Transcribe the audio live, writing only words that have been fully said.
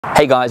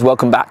Hey guys,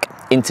 welcome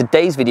back. In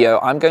today's video,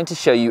 I'm going to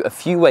show you a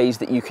few ways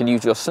that you can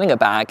use your slinger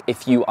bag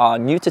if you are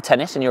new to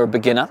tennis and you're a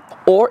beginner,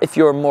 or if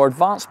you're a more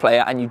advanced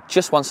player and you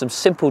just want some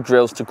simple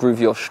drills to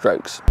groove your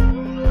strokes.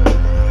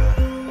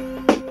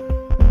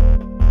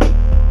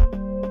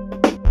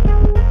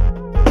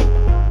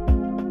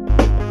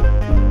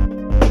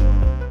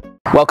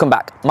 Welcome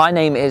back. My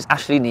name is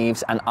Ashley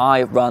Neaves and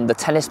I run the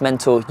Tennis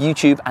Mentor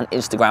YouTube and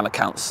Instagram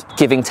accounts,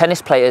 giving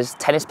tennis players,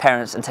 tennis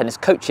parents and tennis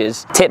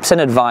coaches tips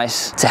and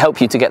advice to help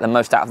you to get the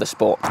most out of the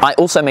sport. I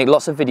also make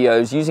lots of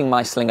videos using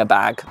my slinger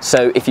bag,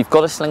 so if you've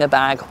got a slinger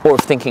bag or are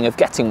thinking of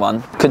getting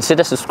one,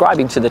 consider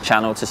subscribing to the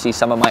channel to see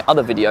some of my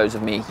other videos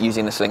of me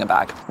using the slinger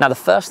bag. Now, the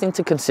first thing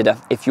to consider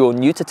if you're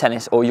new to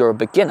tennis or you're a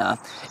beginner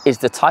is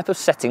the type of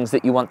settings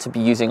that you want to be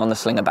using on the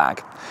slinger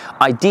bag.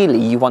 Ideally,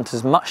 you want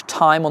as much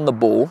time on the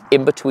ball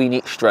in between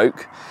each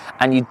stroke,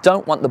 and you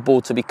don't want the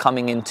ball to be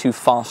coming in too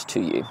fast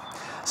to you.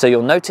 So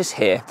you'll notice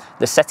here,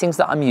 the settings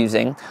that I'm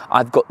using,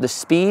 I've got the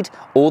speed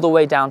all the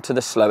way down to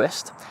the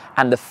slowest,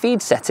 and the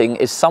feed setting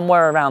is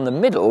somewhere around the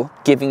middle,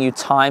 giving you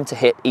time to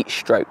hit each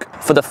stroke.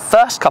 For the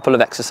first couple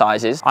of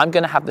exercises, I'm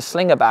going to have the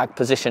slinger bag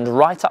positioned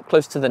right up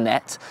close to the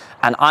net,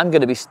 and I'm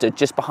going to be stood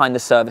just behind the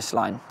service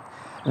line.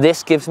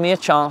 This gives me a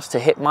chance to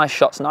hit my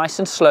shots nice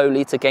and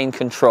slowly to gain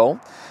control.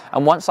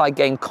 And once I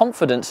gain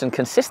confidence and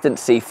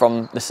consistency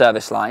from the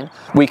service line,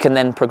 we can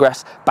then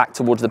progress back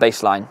towards the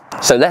baseline.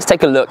 So let's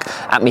take a look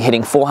at me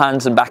hitting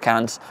forehands and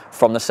backhands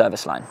from the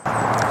service line.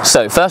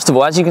 So first of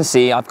all, as you can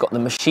see, I've got the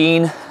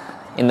machine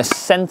in the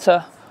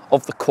center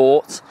of the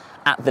court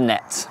at the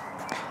net.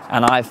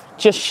 And I've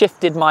just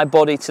shifted my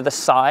body to the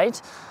side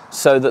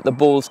so that the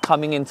ball's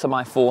coming into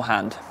my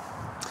forehand.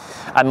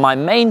 And my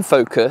main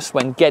focus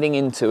when getting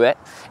into it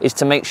is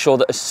to make sure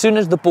that as soon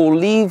as the ball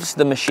leaves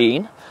the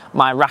machine,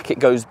 my racket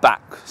goes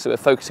back. So we're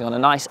focusing on a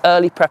nice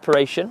early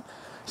preparation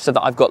so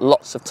that I've got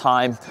lots of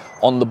time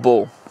on the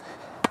ball.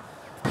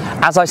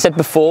 As I said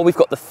before, we've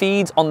got the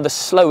feed on the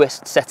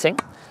slowest setting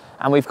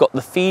and we've got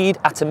the feed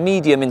at a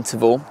medium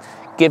interval,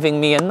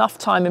 giving me enough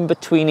time in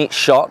between each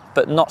shot,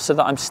 but not so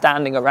that I'm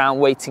standing around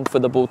waiting for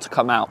the ball to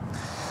come out.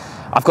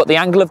 I've got the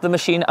angle of the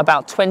machine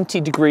about 20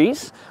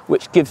 degrees,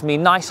 which gives me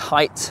nice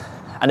height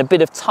and a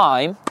bit of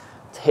time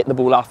to hit the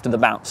ball after the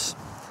bounce.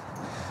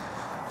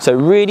 So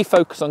really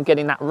focus on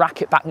getting that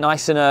racket back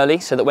nice and early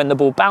so that when the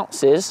ball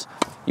bounces,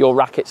 your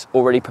racket's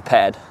already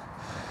prepared.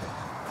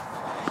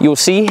 You'll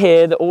see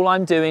here that all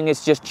I'm doing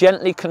is just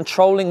gently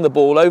controlling the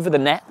ball over the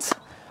net,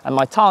 and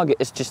my target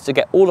is just to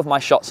get all of my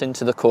shots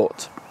into the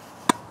court.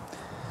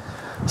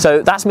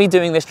 So that's me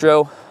doing this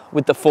drill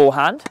with the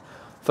forehand.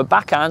 For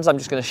backhands, I'm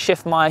just going to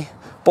shift my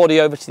body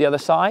over to the other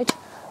side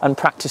and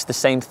practice the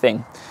same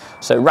thing.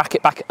 So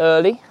racket back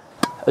early,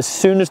 as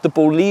soon as the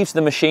ball leaves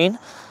the machine,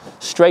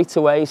 straight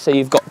away, so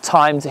you've got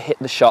time to hit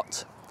the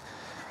shot.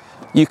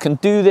 You can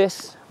do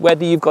this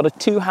whether you've got a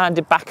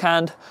two-handed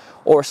backhand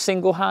or a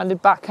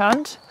single-handed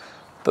backhand,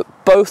 but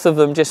both of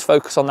them just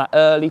focus on that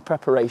early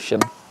preparation,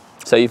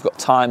 so you've got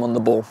time on the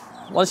ball.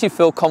 Once you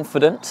feel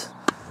confident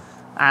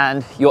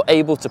and you're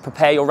able to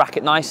prepare your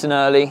racket nice and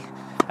early,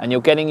 and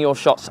you're getting your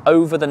shots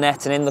over the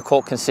net and in the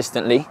court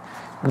consistently,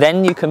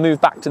 then you can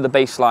move back to the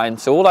baseline.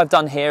 So all I've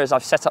done here is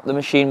I've set up the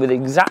machine with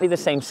exactly the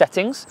same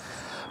settings,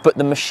 but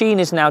the machine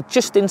is now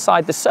just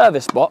inside the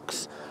service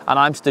box and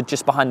I'm stood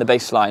just behind the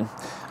baseline.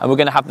 And we're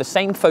going to have the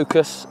same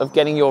focus of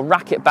getting your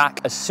racket back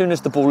as soon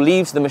as the ball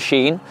leaves the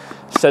machine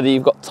so that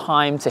you've got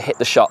time to hit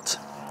the shot.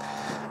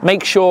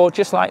 Make sure,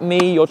 just like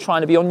me, you're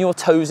trying to be on your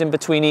toes in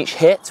between each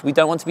hit. We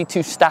don't want to be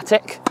too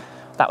static.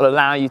 That will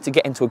allow you to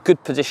get into a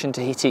good position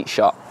to hit each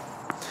shot.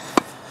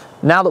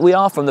 Now that we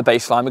are from the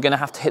baseline, we're going to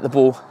have to hit the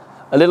ball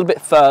a little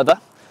bit further.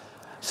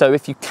 So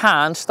if you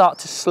can, start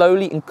to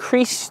slowly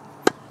increase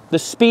the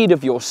speed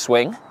of your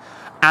swing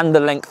and the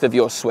length of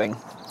your swing.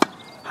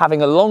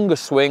 Having a longer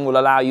swing will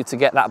allow you to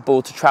get that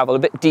ball to travel a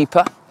bit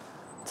deeper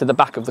to the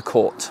back of the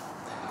court.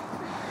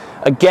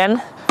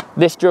 Again,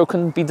 this drill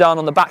can be done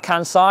on the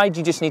backhand side.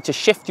 You just need to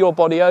shift your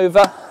body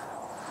over.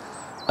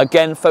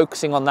 Again,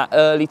 focusing on that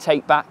early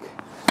take back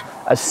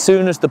as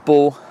soon as the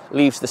ball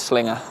leaves the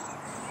slinger.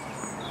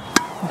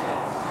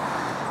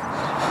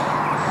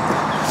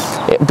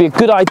 It'd be a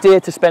good idea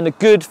to spend a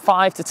good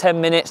 5 to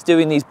 10 minutes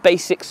doing these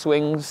basic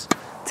swings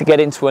to get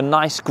into a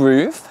nice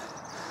groove.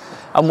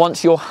 And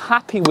once you're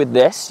happy with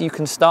this, you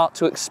can start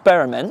to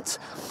experiment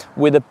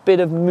with a bit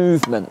of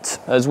movement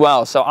as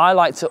well. So I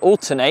like to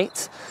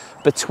alternate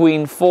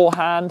between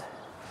forehand,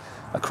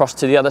 across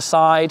to the other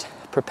side,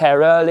 prepare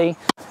early,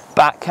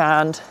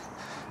 backhand,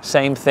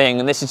 same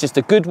thing. And this is just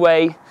a good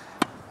way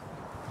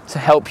to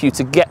help you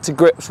to get to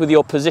grips with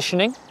your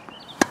positioning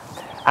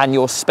and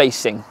your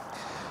spacing.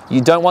 You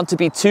don't want to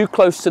be too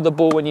close to the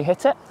ball when you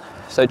hit it,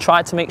 so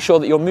try to make sure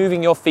that you're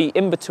moving your feet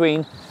in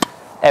between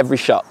every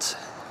shot.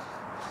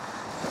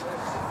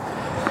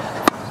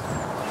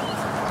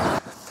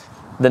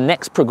 The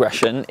next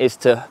progression is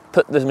to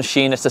put the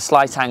machine at a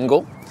slight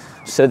angle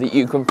so that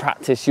you can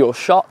practice your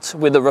shot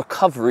with a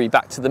recovery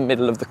back to the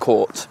middle of the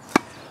court.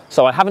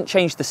 So I haven't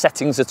changed the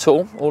settings at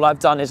all. All I've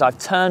done is I've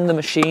turned the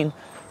machine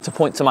to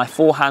point to my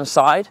forehand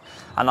side,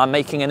 and I'm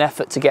making an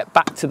effort to get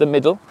back to the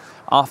middle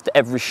after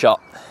every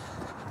shot.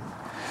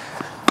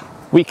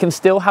 We can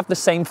still have the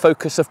same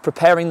focus of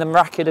preparing the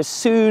racket as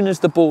soon as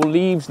the ball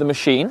leaves the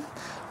machine,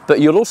 but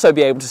you'll also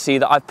be able to see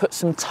that I've put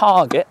some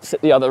targets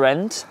at the other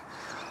end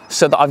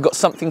so that I've got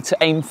something to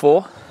aim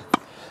for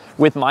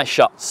with my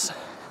shots.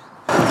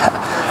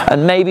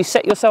 And maybe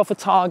set yourself a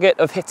target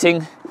of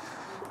hitting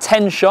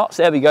 10 shots.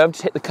 There we go,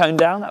 just hit the cone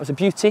down, that was a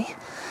beauty.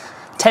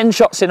 10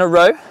 shots in a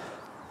row.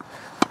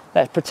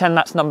 Let's pretend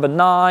that's number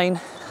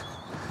 9,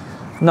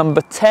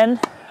 number 10,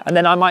 and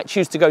then I might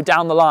choose to go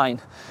down the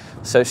line.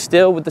 So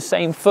still with the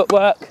same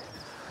footwork,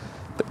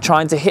 but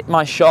trying to hit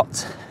my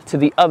shot to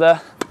the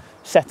other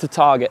set of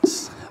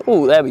targets.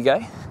 Oh, there we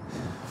go.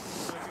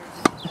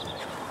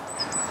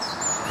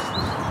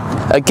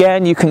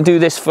 Again, you can do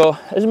this for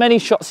as many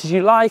shots as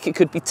you like. It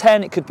could be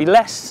 10, it could be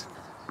less.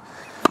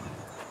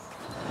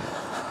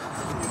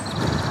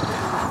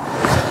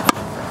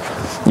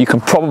 You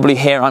can probably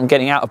hear I'm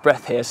getting out of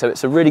breath here, so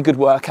it's a really good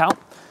workout,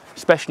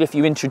 especially if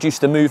you introduce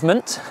the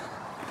movement.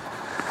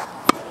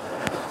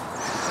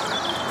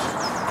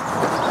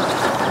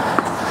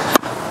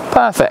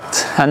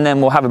 Perfect, and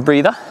then we'll have a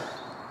breather.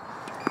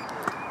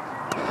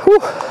 Whew.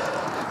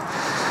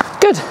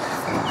 Good.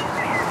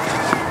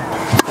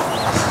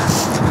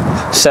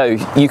 So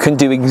you can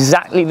do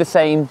exactly the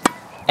same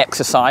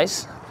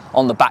exercise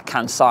on the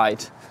backhand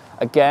side.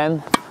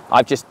 Again,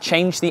 I've just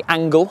changed the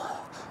angle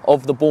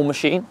of the ball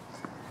machine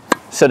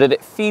so that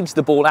it feeds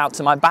the ball out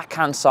to my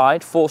backhand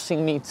side,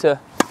 forcing me to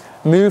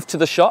move to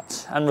the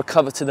shot and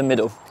recover to the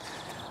middle.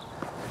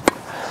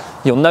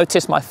 You'll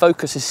notice my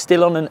focus is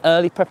still on an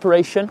early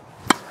preparation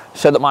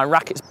so that my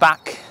racket's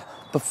back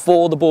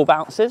before the ball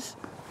bounces,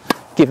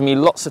 giving me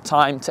lots of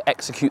time to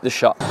execute the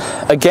shot.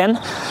 Again,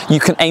 you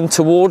can aim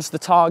towards the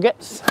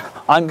targets.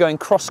 I'm going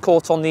cross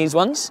court on these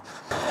ones.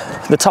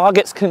 The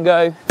targets can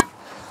go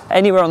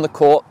anywhere on the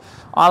court.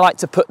 I like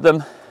to put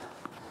them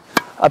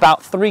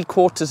about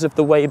 3/4 of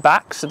the way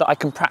back so that I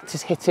can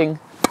practice hitting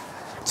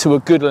to a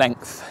good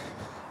length.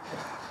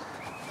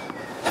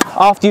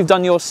 After you've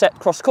done your set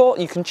cross court,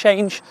 you can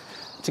change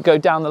to go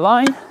down the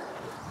line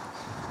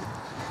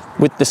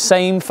with the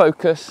same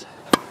focus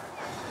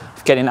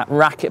of getting that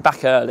racket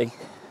back early.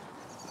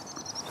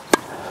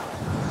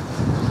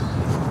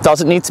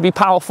 Doesn't need to be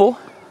powerful,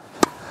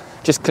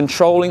 just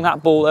controlling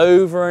that ball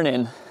over and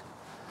in.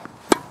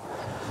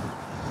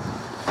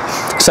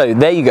 So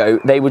there you go,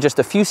 they were just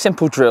a few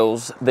simple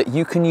drills that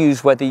you can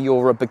use whether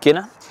you're a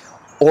beginner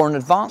or an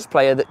advanced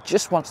player that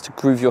just wants to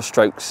groove your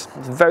strokes.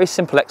 It's very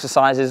simple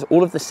exercises,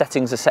 all of the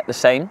settings are set the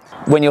same.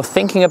 When you're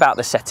thinking about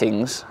the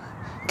settings,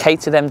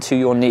 cater them to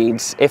your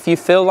needs. If you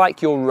feel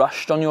like you're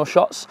rushed on your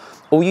shots,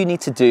 all you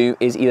need to do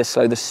is either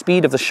slow the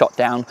speed of the shot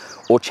down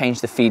or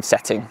change the feed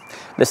setting.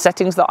 The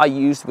settings that I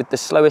used with the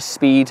slowest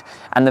speed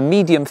and the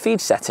medium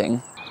feed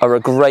setting are a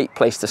great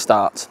place to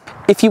start.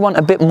 If you want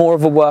a bit more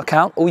of a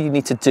workout, all you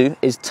need to do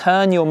is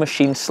turn your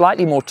machine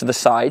slightly more to the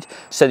side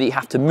so that you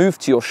have to move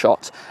to your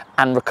shot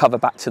and recover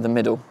back to the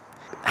middle.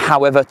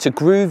 However, to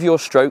groove your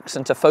strokes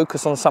and to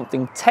focus on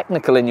something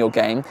technical in your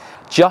game,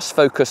 just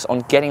focus on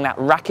getting that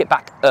racket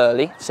back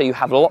early so you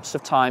have lots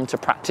of time to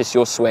practice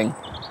your swing.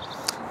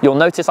 You'll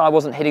notice I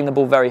wasn't hitting the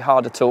ball very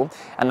hard at all,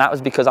 and that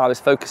was because I was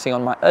focusing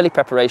on my early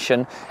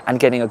preparation and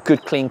getting a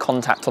good clean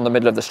contact on the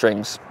middle of the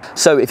strings.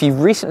 So if you've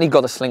recently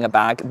got a Slinger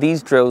Bag,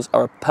 these drills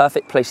are a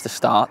perfect place to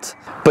start.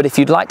 But if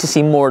you'd like to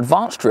see more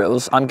advanced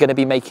drills, I'm going to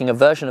be making a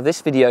version of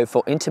this video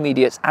for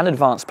intermediates and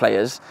advanced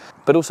players,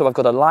 but also I've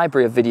got a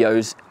library of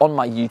videos on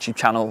my YouTube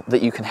channel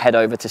that you can head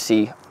over to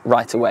see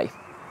right away.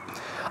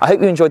 I hope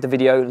you enjoyed the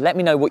video. Let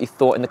me know what you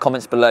thought in the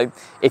comments below.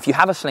 If you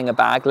have a Slinger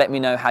Bag, let me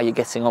know how you're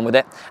getting on with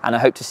it, and I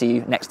hope to see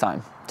you next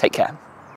time. Take care.